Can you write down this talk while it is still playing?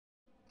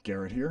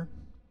Garrett here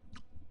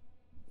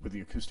with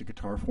the Acoustic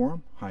Guitar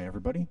Forum. Hi,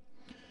 everybody.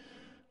 I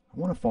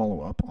want to follow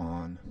up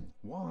on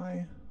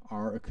why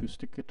are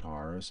acoustic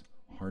guitars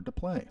hard to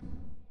play?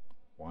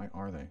 Why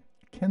are they?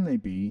 Can they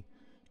be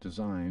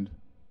designed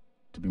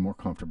to be more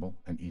comfortable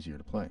and easier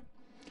to play?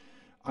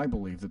 I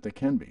believe that they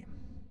can be.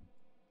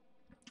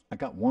 I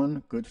got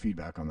one good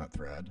feedback on that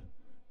thread,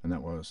 and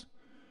that was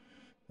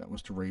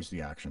to raise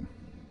the action.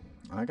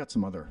 I got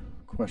some other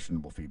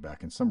questionable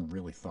feedback and some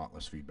really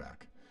thoughtless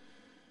feedback.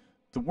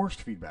 The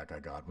worst feedback I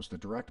got was the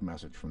direct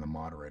message from the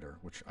moderator,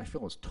 which I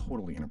feel is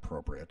totally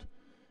inappropriate,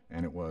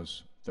 and it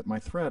was that my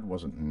thread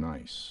wasn't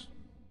nice.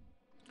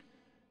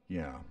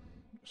 Yeah,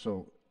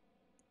 so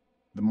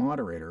the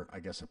moderator, I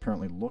guess,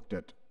 apparently looked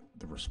at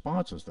the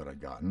responses that I'd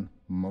gotten,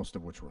 most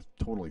of which were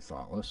totally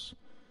thoughtless,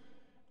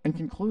 and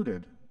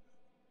concluded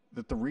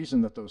that the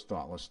reason that those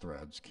thoughtless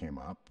responses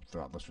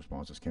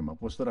came up,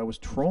 was that I was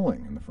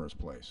trolling in the first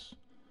place.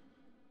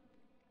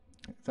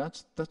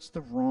 That's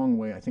the wrong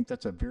way. I think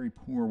that's a very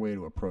poor way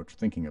to approach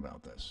thinking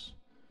about this.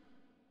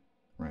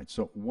 Right?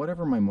 So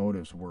whatever my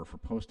motives were for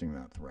posting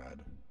that thread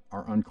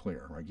are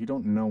unclear, right? You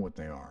don't know what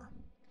they are.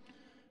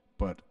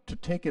 But to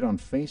take it on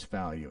face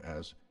value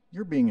as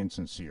you're being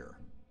insincere,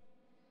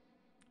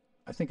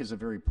 I think is a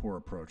very poor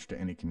approach to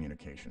any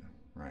communication,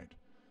 right?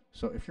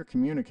 So if you're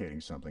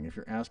communicating something, if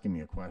you're asking me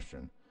a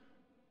question,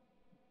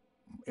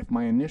 if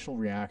my initial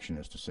reaction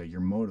is to say your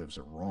motives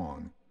are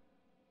wrong,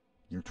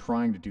 you're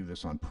trying to do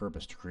this on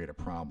purpose to create a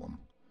problem,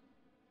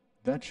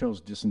 that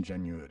shows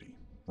disingenuity,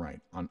 right?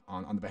 On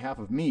the behalf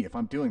of me, if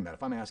I'm doing that,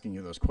 if I'm asking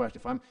you those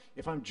questions,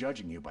 if I'm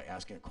judging you by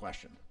asking a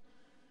question,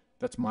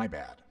 that's my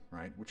bad,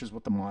 right? Which is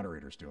what the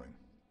moderator's doing,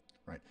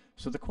 right?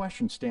 So the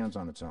question stands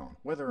on its own.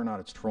 Whether or not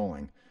it's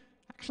trolling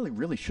actually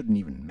really shouldn't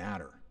even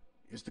matter.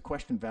 Is the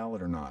question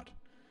valid or not?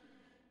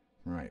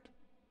 Right.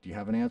 Do you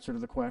have an answer to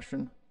the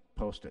question?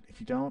 Post it. If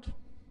you don't, you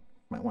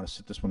might want to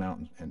sit this one out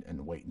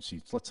and wait and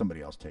see. Let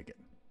somebody else take it.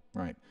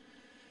 Right.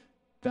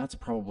 That's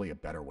probably a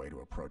better way to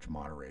approach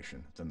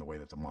moderation than the way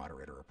that the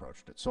moderator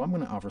approached it. So I'm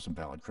going to offer some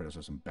valid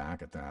criticism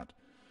back at that.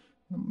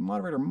 The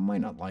moderator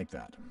might not like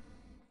that,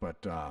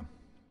 but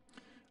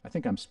I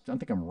think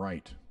I'm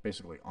right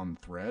basically on the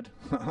thread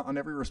on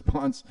every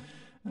response,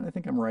 and I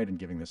think I'm right in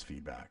giving this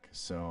feedback.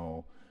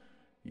 So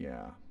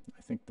yeah,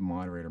 I think the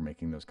moderator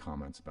making those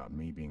comments about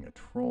me being a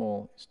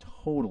troll is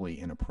totally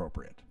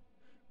inappropriate.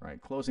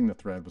 Right? Closing the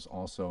thread was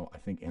also, I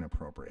think,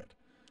 inappropriate.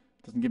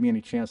 It doesn't give me any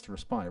chance to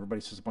respond.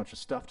 Everybody says a bunch of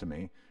stuff to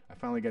me. I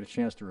finally get a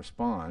chance to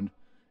respond,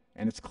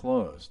 and it's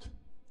closed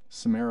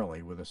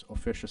summarily with this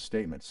officious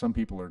statement. Some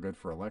people are good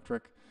for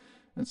electric,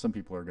 and some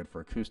people are good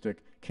for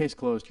acoustic. Case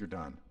closed, you're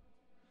done.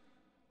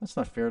 That's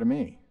not fair to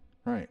me.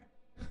 Right.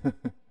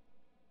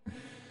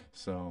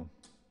 So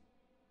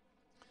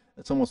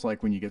it's almost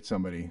like when you get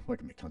somebody, well, I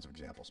can make tons of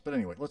examples. But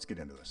anyway, let's get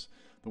into this.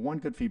 The one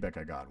good feedback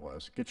I got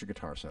was, get your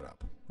guitar set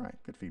up. Right,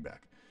 good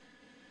feedback.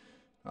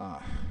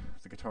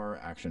 The guitar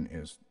action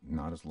is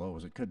not as low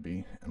as it could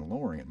be, and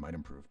lowering it might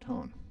improve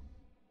tone.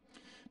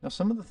 Now,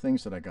 some of the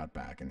things that I got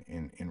back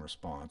in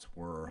response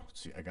were, let's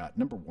see, I got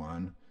number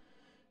one,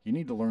 you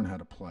need to learn how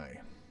to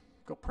play.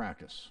 Go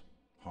practice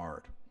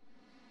hard.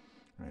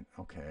 Right,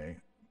 okay.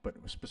 But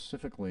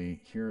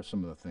specifically, here are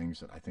some of the things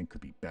that I think could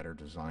be better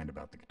designed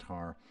about the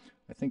guitar.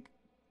 I think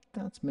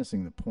that's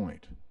missing the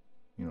point.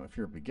 You know, if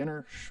you're a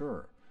beginner,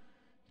 sure.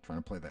 You're trying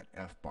to play that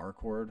F bar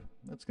chord,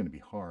 that's going to be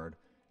hard.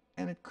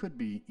 And it could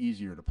be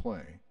easier to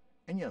play.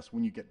 And yes,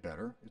 when you get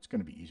better, it's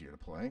going to be easier to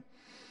play.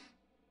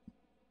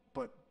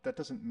 But that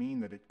doesn't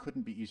mean that it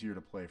couldn't be easier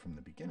to play from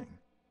the beginning.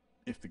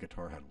 If the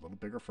guitar had a little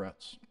bigger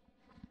frets,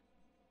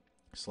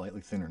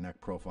 slightly thinner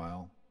neck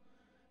profile,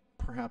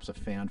 perhaps a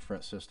fan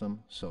fret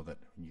system so that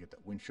you get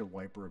that windshield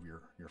wiper of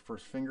your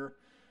first finger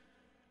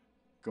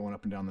going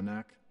up and down the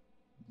neck,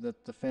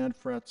 that the fan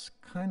frets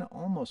kind of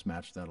almost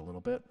match that a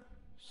little bit,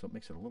 so it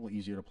makes it a little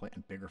easier to play,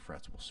 and bigger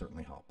frets will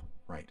certainly help,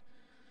 right?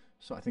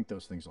 So I think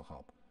those things will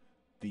help.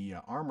 The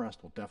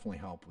armrest will definitely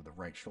help with the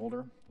right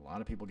shoulder. A lot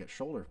of people get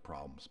shoulder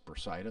problems,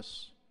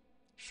 bursitis,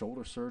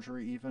 shoulder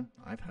surgery even.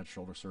 I've had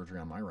shoulder surgery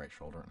on my right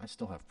shoulder, and I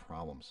still have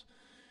problems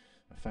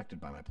affected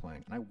by my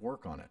playing, and I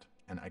work on it.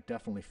 And I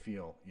definitely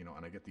feel, you know,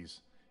 and I get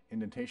these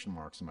indentation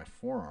marks in my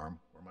forearm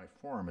where my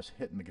forearm is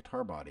hitting the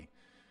guitar body.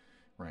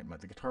 Right,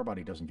 the guitar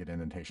body doesn't get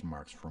indentation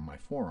marks from my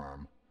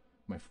forearm.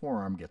 My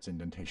forearm gets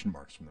indentation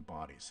marks from the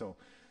body. So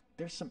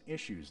there's some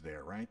issues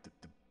there, right?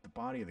 The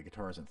body of the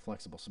guitar isn't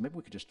flexible, so maybe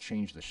we could just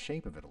change the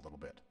shape of it a little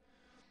bit.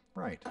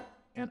 Right,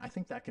 and I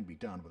think that can be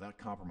done without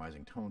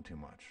compromising tone too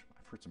much.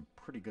 I've heard some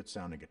pretty good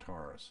sounding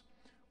guitars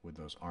with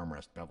those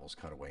armrest bevels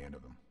cut away into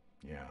them.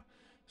 Yeah.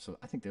 So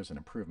I think there's an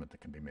improvement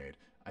that can be made.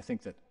 I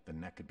think that the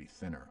neck could be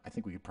thinner. I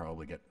think we could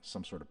probably get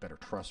some sort of better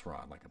truss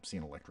rod, like I'm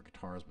seeing electric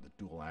guitars with a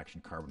dual action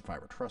carbon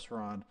fiber truss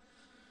rod.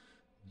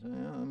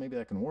 Maybe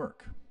that can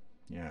work.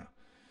 Yeah.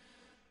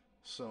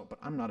 So, but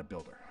I'm not a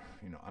builder.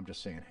 You know, I'm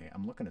just saying, hey,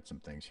 I'm looking at some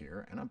things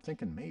here, and I'm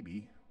thinking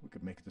maybe we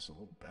could make this a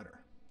little better.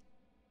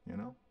 You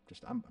know,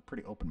 I'm a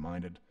pretty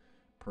open-minded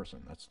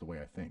person. That's the way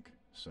I think.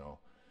 So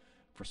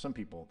For some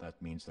people,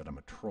 that means that I'm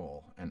a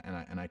troll, and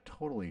I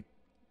totally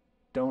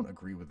don't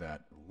agree with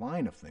that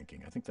line of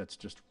thinking. I think that's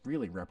just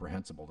really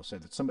reprehensible to say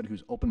that somebody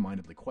who's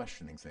open-mindedly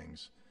questioning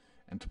things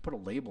and to put a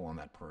label on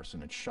that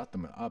person and shut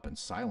them up and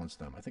silence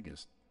them, I think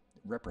is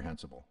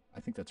reprehensible. I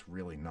think that's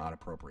really not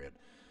appropriate.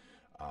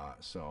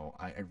 So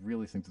I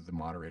really think that the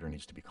moderator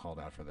needs to be called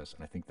out for this,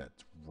 and I think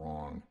that's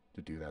wrong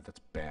to do that. That's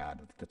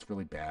bad. That's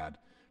really bad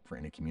for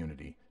any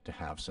community to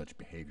have such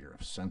behavior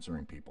of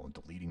censoring people and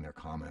deleting their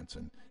comments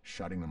and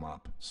shutting them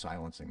up,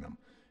 silencing them,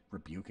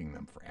 rebuking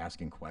them for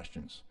asking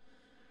questions.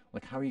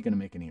 Like, how are you going to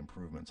make any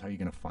improvements? How are you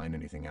going to find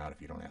anything out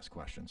if you don't ask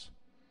questions?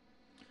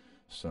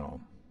 So,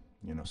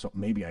 so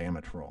maybe I am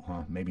a troll,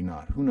 huh? Maybe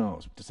not. Who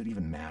knows? Does it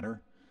even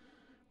matter?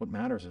 What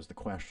matters is the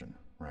question,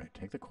 right?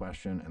 Take the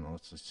question and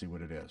let's see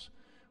what it is.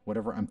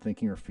 Whatever I'm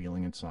thinking or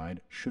feeling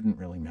inside shouldn't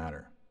really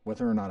matter.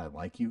 Whether or not I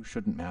like you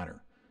shouldn't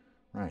matter,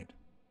 right?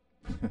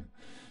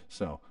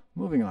 So,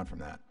 moving on from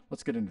that,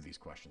 let's get into these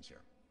questions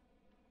here.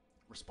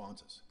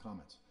 Responses,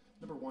 comments.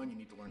 Number one, you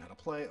need to learn how to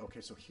play. Okay,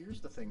 so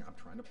here's the thing I'm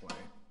trying to play.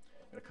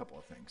 A couple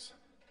of things.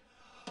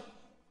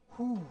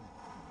 Whew.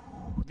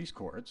 These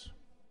chords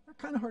are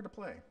kind of hard to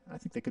play. I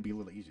think they could be a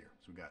little easier.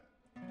 So we got.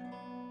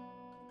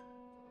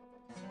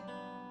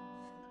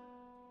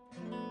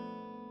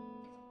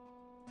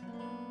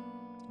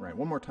 Right,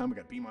 one more time. We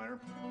got B minor,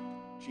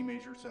 G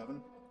major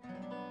 7,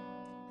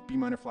 B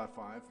minor flat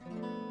 5,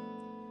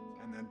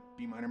 and then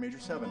B minor major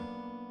 7.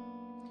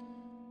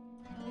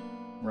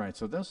 Right,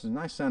 so those are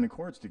nice sounding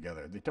chords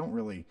together. They don't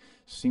really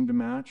seem to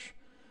match,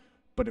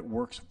 but it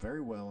works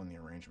very well in the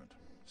arrangement.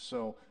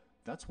 So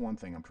that's one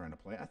thing I'm trying to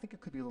play. I think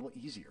it could be a little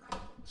easier.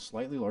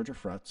 Slightly larger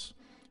frets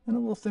and a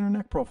little thinner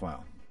neck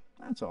profile.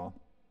 That's all.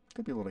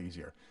 Could be a little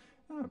easier.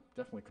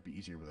 Definitely could be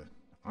easier with an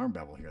arm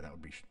bevel here. That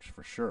would be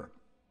for sure.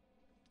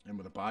 And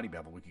with a body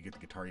bevel, we could get the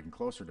guitar even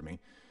closer to me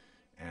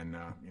and,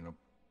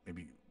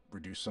 maybe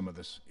reduce some of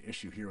this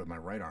issue here with my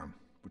right arm,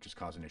 which is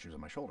causing issues on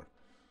my shoulder.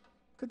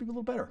 Could be a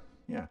little better.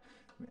 Yeah.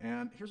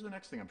 And here's the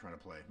next thing I'm trying to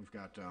play. We've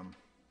got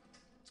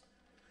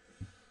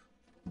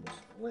this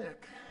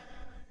lick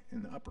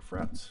in the upper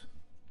frets.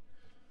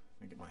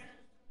 Let me get my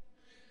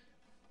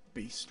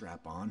bass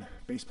strap on.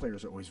 Bass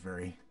players are always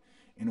very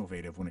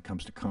innovative when it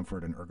comes to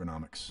comfort and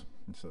ergonomics.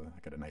 And so I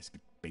got a nice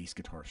bass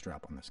guitar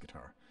strap on this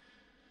guitar,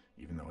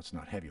 even though it's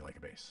not heavy like a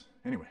bass.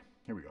 Anyway,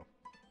 here we go.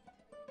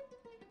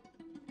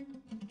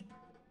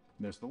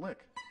 There's the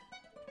lick.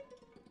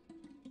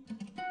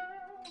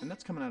 And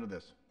that's coming out of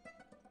this.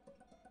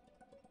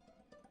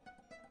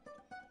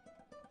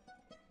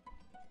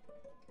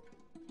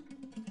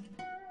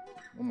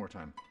 One more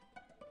time.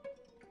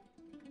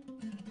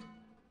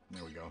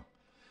 There we go.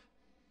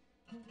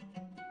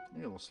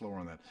 Maybe a little slower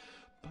on that.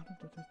 Let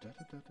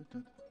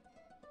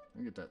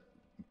me get that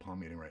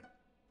palm muting right.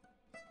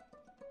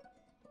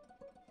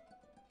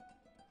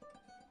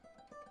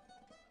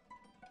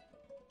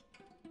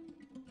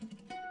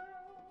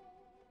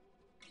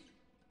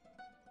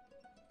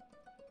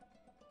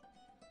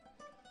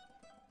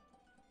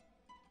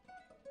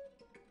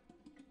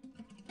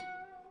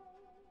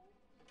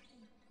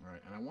 All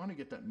right, and I want to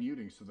get that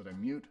muting so that I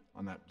mute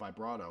on that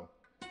vibrato,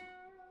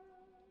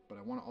 but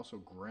I want to also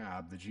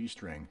grab the G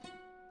string,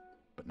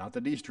 but not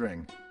the D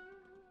string.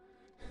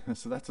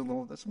 So that's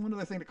one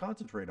other thing to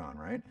concentrate on,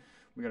 right?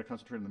 We got to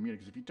concentrate on the muting,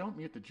 because if you don't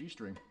mute the G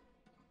string,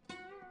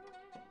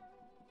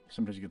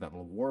 sometimes you get that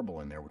little warble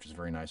in there, which is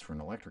very nice for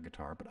an electric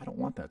guitar, but I don't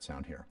want that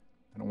sound here.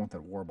 I don't want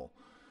that warble.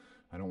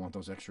 I don't want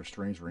those extra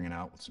strings ringing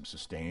out with some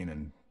sustain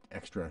and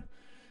extra,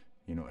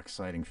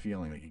 exciting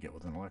feeling that you get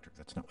with an electric.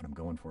 That's not what I'm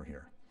going for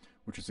here,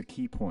 which is a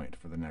key point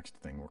for the next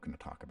thing we're going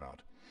to talk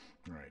about.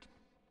 All right.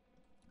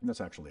 And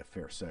that's actually a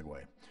fair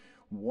segue.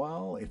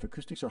 Well, if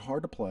acoustics are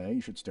hard to play,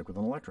 you should stick with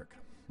an electric,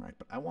 right?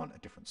 But I want a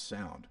different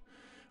sound.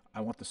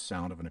 I want the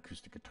sound of an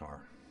acoustic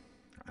guitar.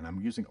 And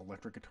I'm using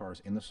electric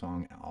guitars in the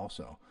song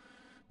also.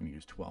 I'm going to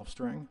use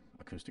 12-string,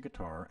 acoustic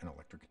guitar, and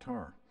electric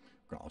guitar.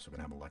 We're also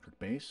going to have electric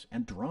bass,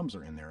 and drums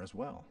are in there as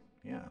well.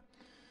 Yeah.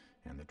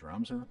 And the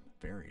drums are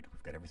varied.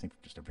 We've got everything from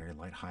just a very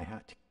light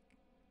hi-hat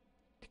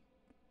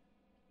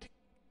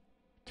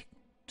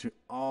to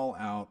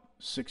all-out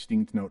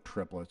 16th note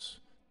triplets,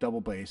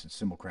 double bass and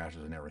cymbal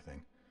crashes and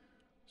everything.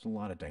 There's a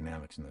lot of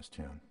dynamics in this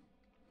tune.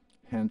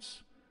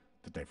 Hence,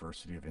 the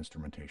diversity of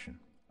instrumentation.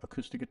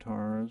 Acoustic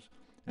guitars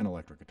and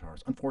electric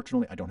guitars.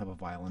 Unfortunately, I don't have a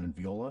violin and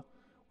viola,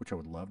 which I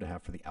would love to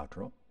have for the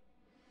outro.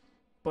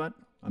 But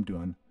I'm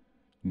doing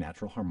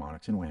natural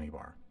harmonics and whammy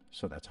bar.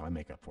 So that's how I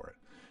make up for it.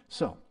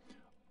 So,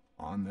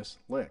 on this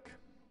lick,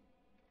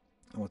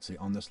 let's see,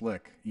 on this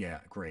lick, yeah,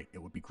 great.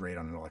 It would be great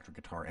on an electric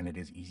guitar, and it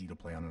is easy to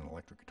play on an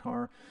electric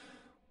guitar.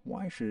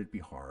 Why should it be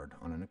hard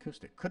on an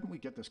acoustic? Couldn't we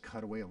get this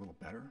cutaway a little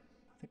better?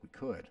 I think we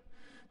could.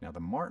 Now, the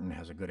Martin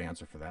has a good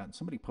answer for that. And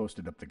somebody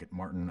posted up the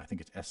Martin, I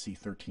think it's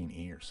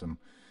SC13E or some,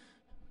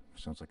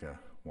 sounds like a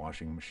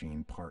washing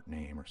machine part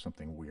name or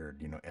something weird,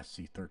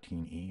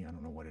 SC13E. I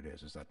don't know what it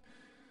is. Is that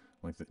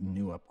like the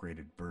new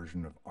upgraded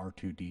version of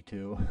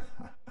R2D2?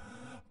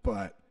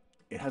 But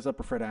it has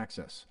upper fret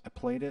access. I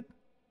played it.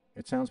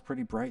 It sounds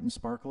pretty bright and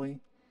sparkly,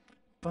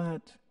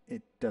 but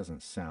it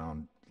doesn't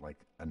sound like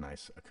a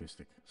nice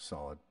acoustic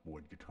solid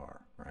wood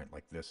guitar, right?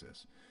 Like this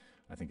is.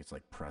 I think it's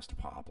like pressed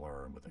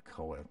poplar and with a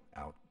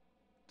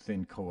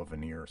thin koa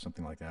veneer or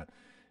something like that.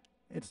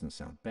 It doesn't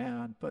sound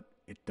bad, but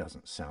it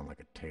doesn't sound like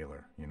a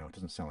Taylor. It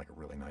doesn't sound like a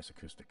really nice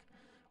acoustic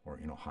or,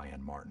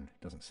 high-end Martin.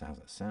 It doesn't sound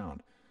that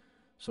sound.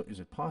 So is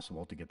it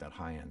possible to get that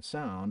high-end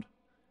sound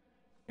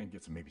and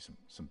get maybe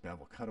some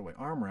bevel cutaway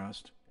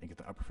armrest and get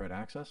the upper fret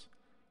access?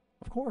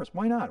 Of course,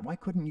 why not? Why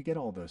couldn't you get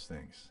all those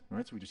things?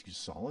 Right? So we just use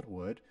solid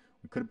wood.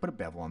 We could have put a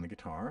bevel on the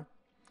guitar.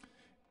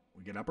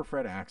 We get upper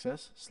fret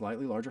access,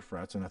 slightly larger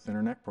frets, and a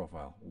thinner neck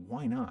profile.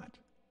 Why not?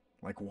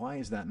 Like, why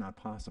is that not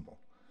possible?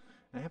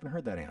 And I haven't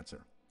heard that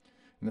answer.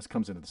 And this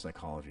comes into the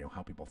psychology of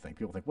how people think.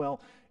 People think,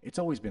 well, it's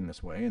always been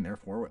this way, and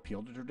therefore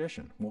appeal to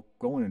tradition. We'll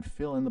go in and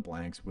fill in the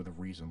blanks with a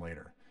reason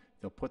later.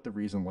 They'll put the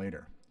reason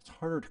later. It's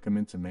harder to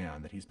convince a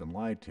man that he's been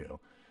lied to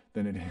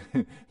than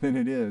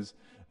it is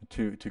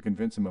to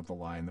convince him of the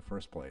lie in the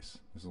first place.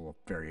 There's a little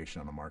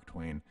variation on a Mark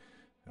Twain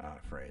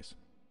phrase.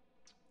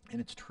 And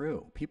it's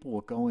true. People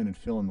will go in and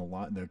fill in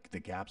the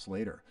gaps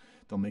later.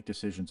 They'll make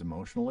decisions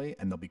emotionally,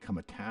 and they'll become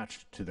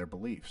attached to their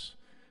beliefs.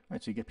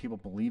 Right? So you get people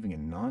believing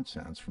in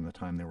nonsense from the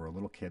time they were a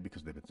little kid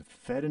because they've been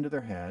fed into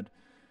their head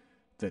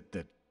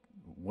that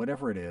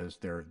whatever it is,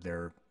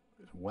 their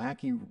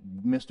wacky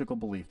mystical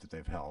belief that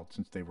they've held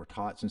since they were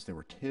taught since they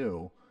were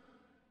 2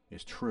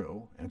 is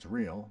true and it's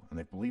real, and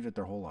they've believed it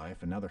their whole life,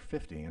 and now they're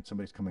 50 and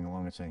somebody's coming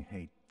along and saying,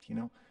 hey,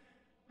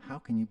 how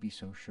can you be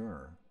so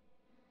sure?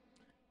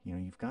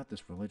 You've got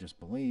this religious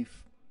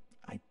belief.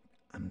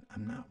 I'm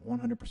not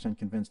 100%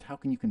 convinced. How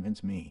can you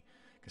convince me?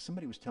 Because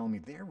somebody was telling me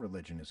their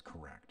religion is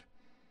correct.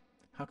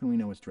 How can we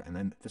know it's true? And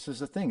then this is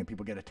the thing, and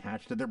people get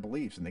attached to their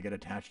beliefs, and they get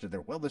attached to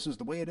their, well, this is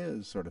the way it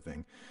is sort of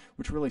thing,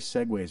 which really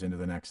segues into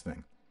the next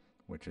thing,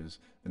 which is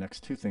the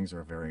next 2 things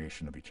are a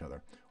variation of each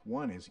other.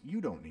 One is you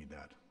don't need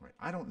that, right?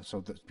 I don't.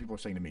 So people are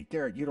saying to me,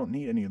 Garrett, you don't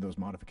need any of those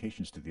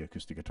modifications to the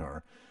acoustic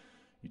guitar.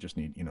 You just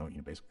need,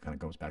 basically kind of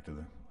goes back to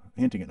the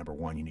hinting at number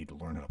 1, you need to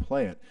learn how to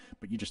play it,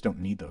 but you just don't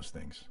need those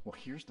things. Well,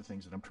 here's the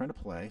things that I'm trying to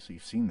play, so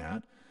you've seen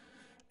that,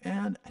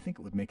 and I think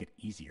it would make it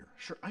easier.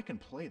 Sure, I can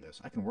play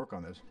this. I can work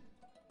on this.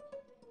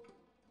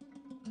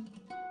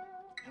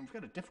 And we've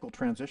got a difficult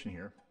transition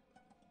here.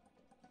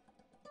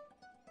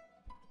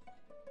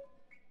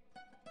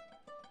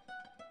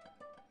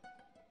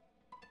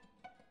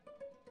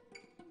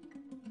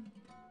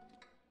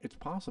 It's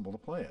possible to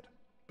play it,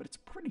 but it's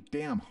pretty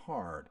damn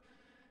hard.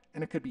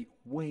 And it could be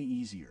way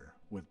easier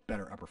with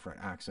better upper fret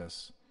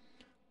access,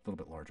 a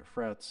little bit larger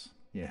frets.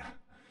 Yeah,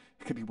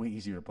 it could be way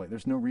easier to play.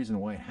 There's no reason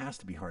why it has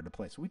to be hard to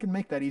play. So we can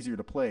make that easier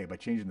to play by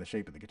changing the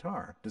shape of the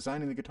guitar,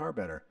 designing the guitar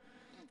better.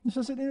 This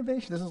is an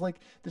innovation.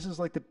 This is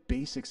like the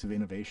basics of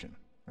innovation,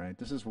 right?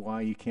 This is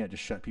why you can't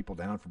just shut people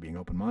down for being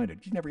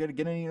open-minded. You never got to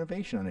get any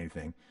innovation on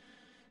anything.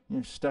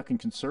 You're stuck in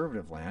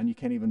conservative land. You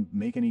can't even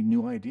make any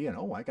new idea. And,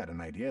 oh, I got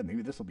an idea.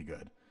 Maybe this will be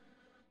good,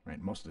 right?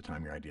 Most of the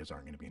time your ideas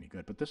aren't going to be any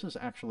good. But this is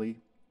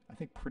actually, I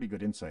think, pretty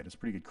good insight. It's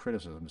pretty good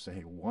criticism to say,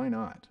 hey, why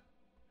not?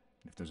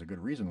 If there's a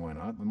good reason why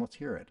not, then let's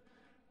hear it.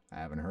 I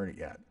haven't heard it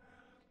yet.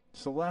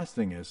 So the last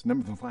thing is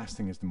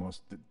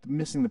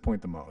missing the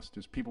point the most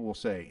is people will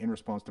say in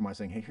response to my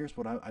saying, hey, here's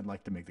what I'd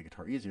like to make the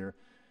guitar easier.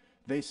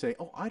 They say,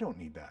 oh, I don't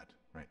need that,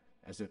 right?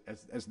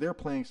 As they're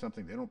playing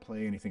something, they don't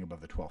play anything above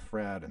the 12th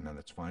fret, and then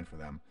it's fine for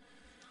them.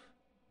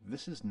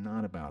 This is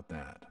not about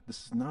that.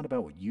 This is not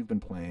about what you've been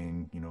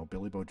playing.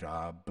 Billy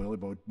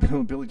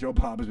Joe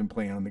Bob has been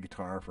playing on the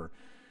guitar for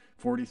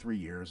 43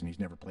 years, and he's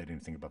never played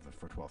anything above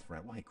the 12th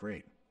fret. Well, hey,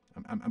 great.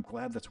 I'm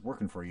glad that's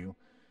working for you,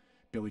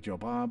 Billy Joe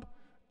Bob.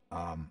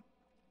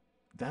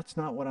 That's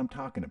not what I'm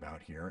talking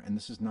about here, and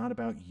this is not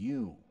about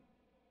you.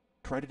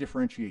 Try to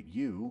differentiate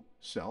you,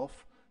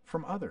 self,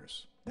 from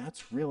others.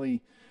 That's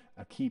really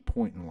a key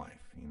point in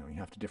life. You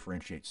have to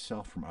differentiate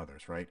self from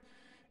others, right?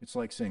 It's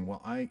like saying,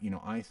 well,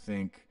 I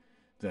think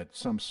that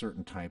some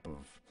certain type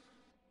of,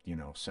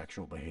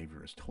 sexual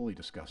behavior is totally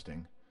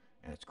disgusting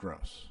and it's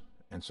gross,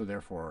 and so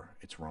therefore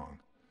it's wrong.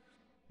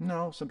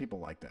 No, some people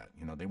like that.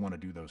 They want to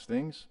do those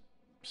things.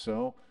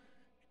 So,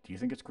 do you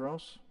think it's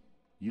gross?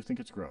 You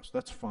think it's gross.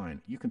 That's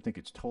fine. You can think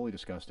it's totally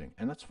disgusting,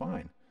 and that's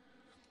fine.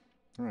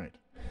 Right.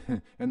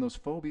 And those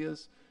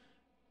phobias,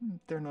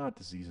 they're not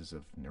diseases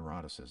of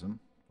neuroticism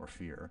or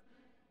fear.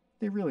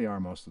 They really are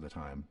most of the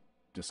time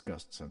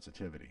disgust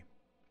sensitivity.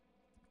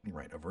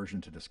 Right. Aversion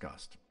to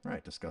disgust.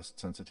 Right. Disgust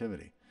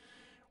sensitivity.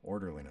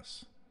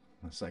 Orderliness.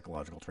 A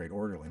psychological trait,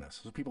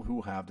 orderliness. So people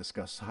who have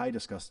high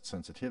disgust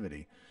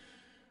sensitivity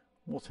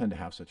will tend to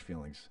have such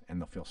feelings, and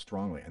they'll feel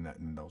strongly, and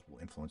those will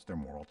influence their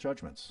moral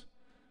judgments,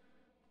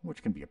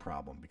 which can be a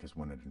problem because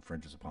when it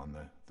infringes upon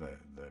the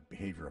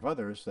behavior of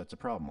others, that's a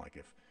problem. Like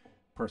if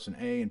person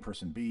A and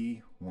person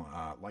B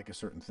like a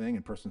certain thing,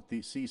 and person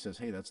C says,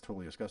 hey, that's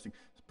totally disgusting.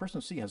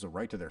 Person C has a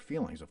right to their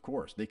feelings, of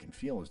course. They can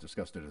feel as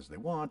disgusted as they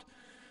want,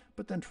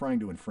 but then trying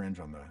to infringe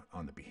on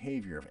the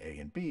behavior of A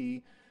and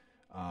B,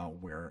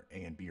 where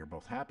A and B are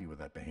both happy with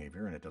that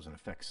behavior, and it doesn't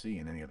affect C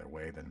in any other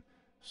way than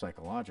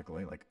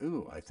psychologically, like,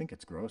 ooh, I think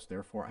it's gross,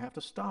 therefore I have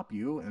to stop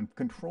you and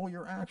control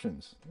your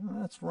actions.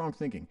 That's wrong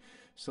thinking.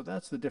 So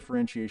that's the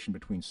differentiation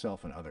between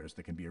self and others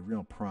that can be a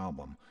real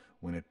problem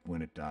when it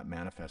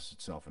manifests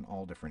itself in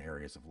all different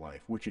areas of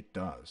life, which it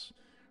does,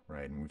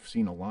 right? And we've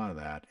seen a lot of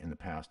that in the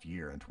past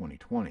year in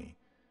 2020,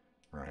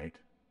 right?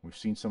 We've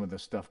seen some of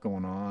this stuff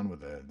going on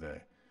with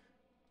the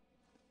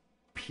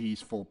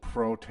peaceful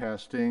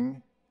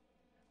protesting,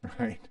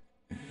 right?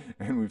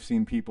 And we've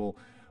seen people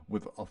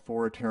with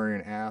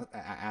authoritarian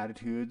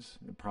attitudes,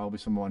 probably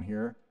someone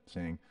here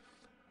saying,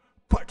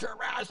 "Put your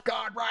mask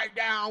on right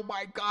now.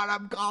 My God,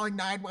 I'm calling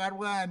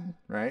 911."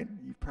 Right?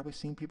 You've probably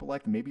seen people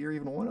like that. Maybe you're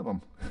even one of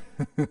them.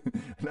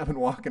 And I've been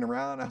walking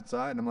around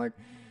outside and I'm like,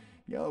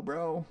 yo,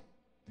 bro,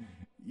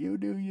 you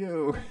do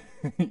you.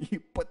 You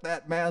put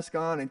that mask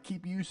on and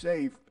keep you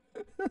safe.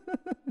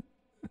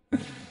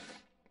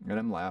 And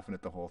I'm laughing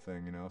at the whole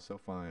thing, you know, so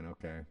fine,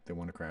 okay. They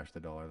want to crash the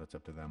dollar, that's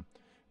up to them.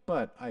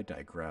 But I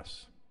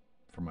digress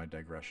from my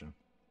digression.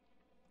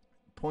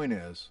 Point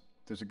is,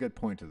 there's a good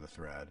point to the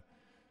thread.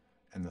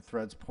 And the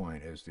thread's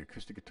point is the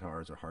acoustic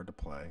guitars are hard to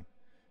play.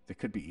 They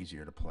could be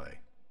easier to play.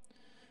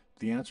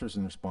 The answers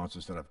and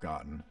responses that I've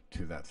gotten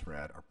to that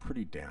thread are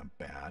pretty damn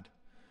bad.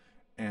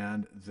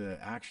 And the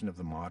action of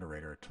the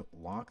moderator to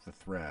lock the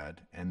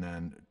thread and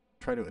then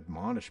try to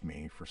admonish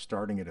me for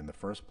starting it in the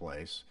first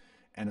place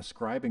and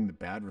ascribing the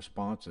bad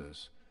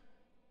responses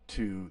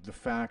to the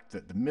fact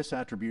that the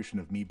misattribution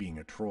of me being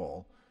a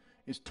troll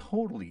is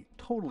totally,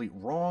 totally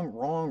wrong,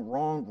 wrong,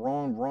 wrong,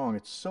 wrong, wrong.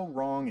 It's so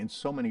wrong in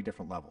so many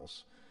different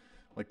levels.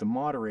 Like the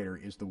moderator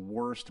is the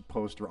worst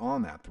poster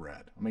on that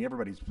thread. I mean,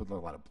 everybody's put a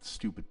lot of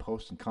stupid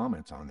posts and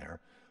comments on there,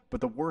 but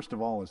the worst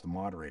of all is the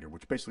moderator,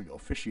 which basically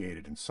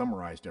officiated and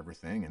summarized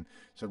everything and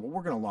said, well,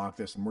 we're going to lock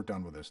this and we're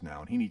done with this now.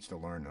 And he needs to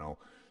learn, you know,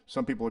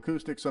 some people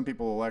acoustics, some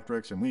people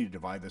electrics, and we need to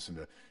divide this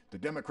into the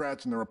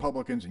Democrats and the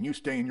Republicans, and you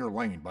stay in your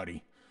lane,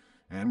 buddy.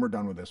 And we're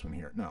done with this one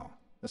here. No.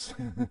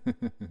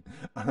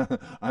 I'm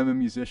a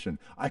musician.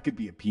 I could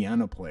be a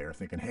piano player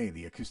thinking, hey,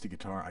 the acoustic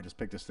guitar, I just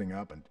picked this thing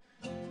up and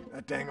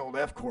that dang old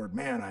F chord,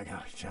 man, I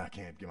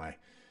can't get my,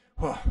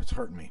 it's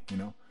hurting me, you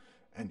know?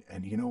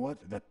 And you know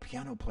what? That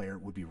piano player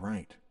would be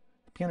right.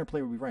 The piano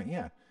player would be right,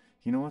 yeah.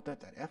 You know what?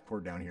 That F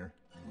chord down here,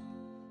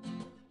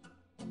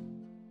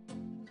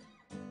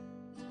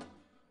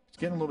 it's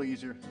getting a little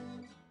easier.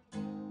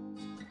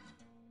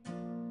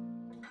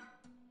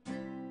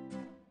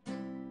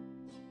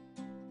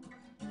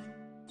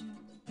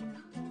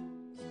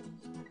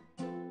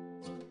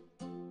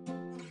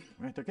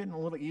 Right, they're getting a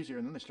little easier,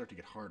 and then they start to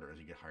get harder as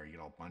you get higher. You get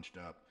all bunched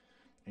up,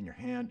 and your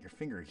hand, your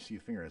finger, you see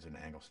the finger as an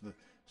angle.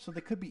 So they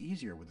could be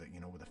easier with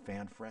with a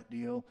fan fret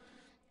deal,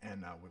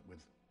 and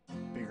with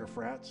bigger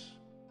frets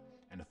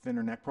and a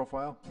thinner neck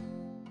profile.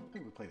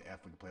 Maybe we play the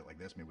F. We can play it like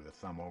this, maybe with a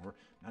thumb over.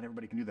 Not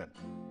everybody can do that.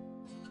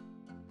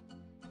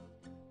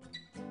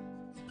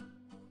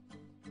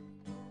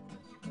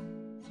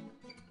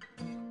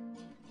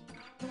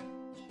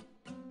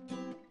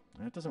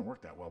 And it doesn't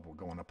work that well, but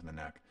going up in the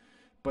neck.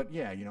 But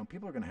yeah, you know,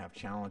 people are going to have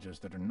challenges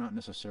that are not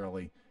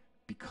necessarily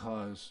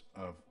because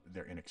of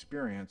their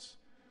inexperience,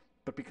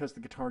 but because the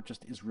guitar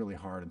just is really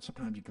hard, and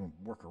sometimes you can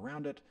work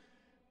around it,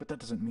 but that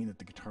doesn't mean that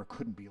the guitar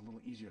couldn't be a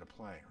little easier to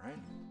play, right?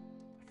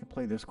 I can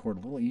play this chord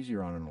a little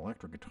easier on an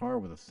electric guitar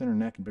with a thinner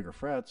neck and bigger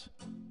frets.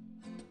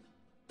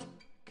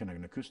 Can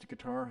an acoustic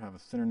guitar have a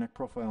thinner neck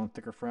profile and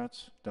thicker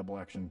frets? Double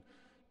action,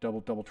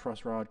 double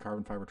truss rod,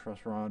 carbon fiber truss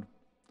rod.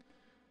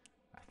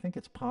 I think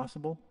it's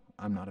possible.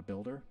 I'm not a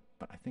builder,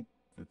 but I think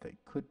that they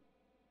could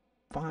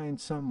find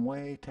some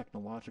way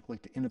technologically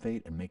to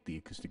innovate and make the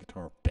acoustic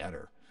guitar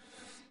better.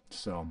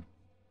 So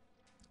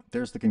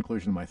there's the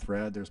conclusion of my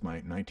thread. There's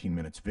my 19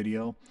 minutes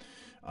video.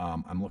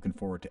 I'm looking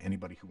forward to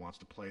anybody who wants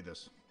to play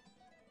this.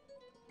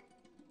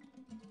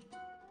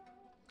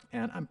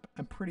 And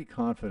I'm pretty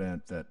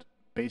confident that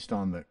based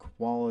on the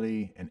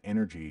quality and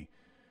energy,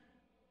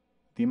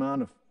 the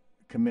amount of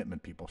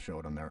commitment people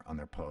showed on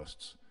their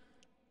posts,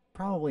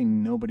 probably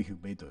nobody who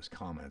made those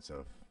comments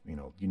of, you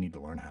know, you need to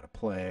learn how to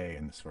play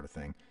and this sort of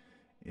thing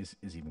is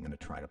even going to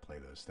try to play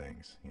those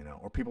things, you know.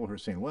 Or people who are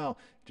saying, well,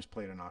 just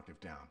play it an octave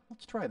down.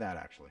 Let's try that,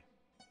 actually.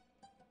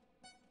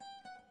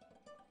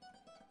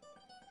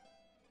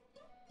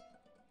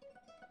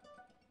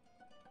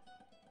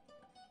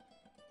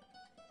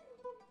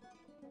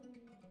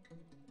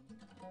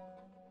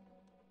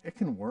 It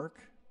can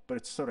work, but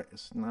it's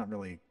not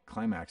really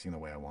climaxing the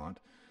way I want.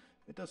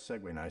 It does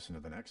segue nice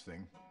into the next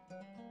thing.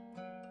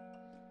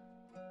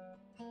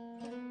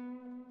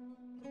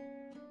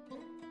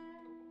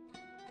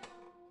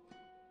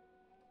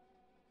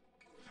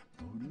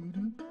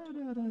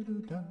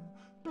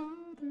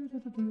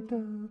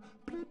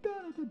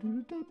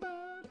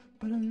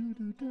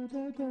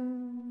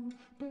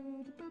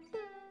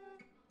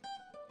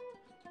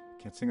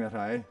 Can't sing that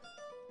high.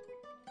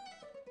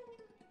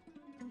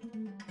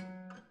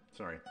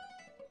 Sorry.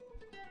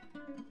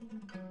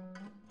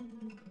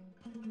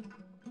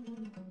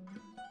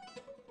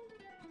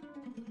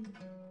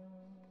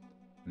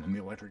 And then the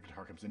electric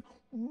guitar comes in.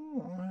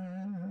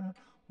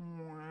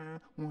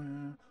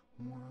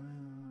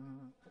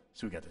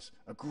 So we got this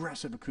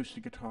aggressive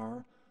acoustic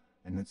guitar,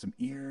 and then some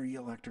eerie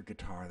electric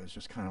guitar that's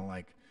just kind of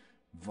like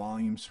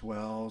volume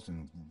swells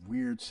and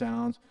weird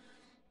sounds.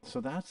 So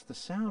that's the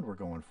sound we're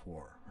going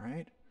for,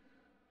 right?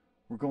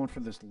 We're going for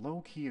this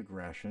low-key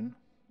aggression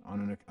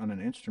on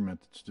an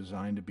instrument that's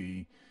designed to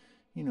be,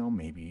 you know,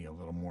 maybe a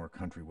little more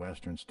country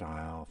western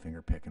style,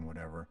 finger picking,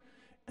 whatever.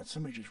 And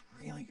somebody just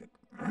really good,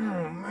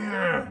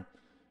 and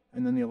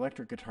then the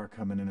electric guitar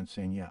coming in and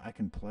saying, yeah, I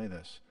can play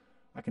this.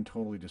 I can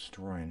totally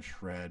destroy and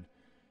shred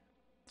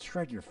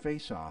your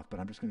face off, but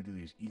I'm just going to do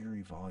these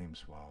eerie volume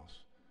swells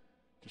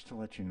just to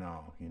let you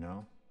know, you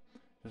know?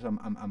 Because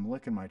I'm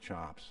licking my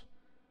chops.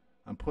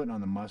 I'm putting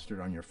on the mustard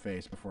on your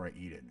face before I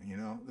eat it, you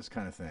know? This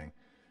kind of thing.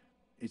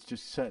 It's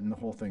just setting the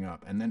whole thing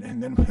up. And then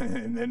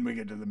and then we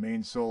get to the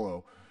main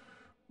solo,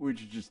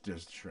 which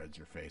just shreds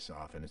your face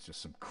off, and it's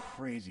just some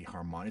crazy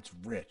harmonic. It's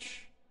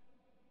rich.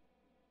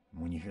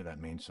 When you hear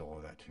that main solo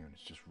of that tune,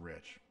 it's just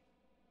rich.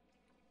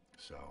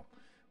 So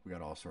we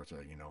got all sorts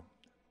of, you know,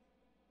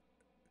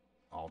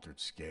 altered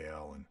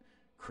scale and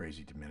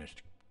crazy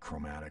diminished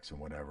chromatics and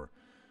whatever,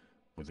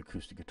 with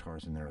acoustic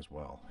guitars in there as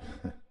well.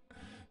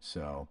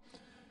 So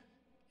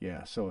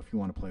yeah, so if you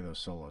want to play those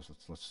solos,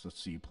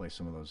 let's see you play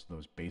some of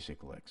those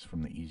basic licks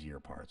from the easier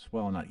parts.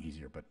 Well, not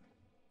easier, but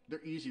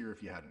they're easier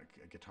if you had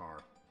a guitar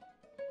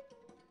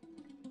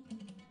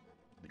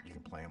that you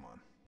can play them on.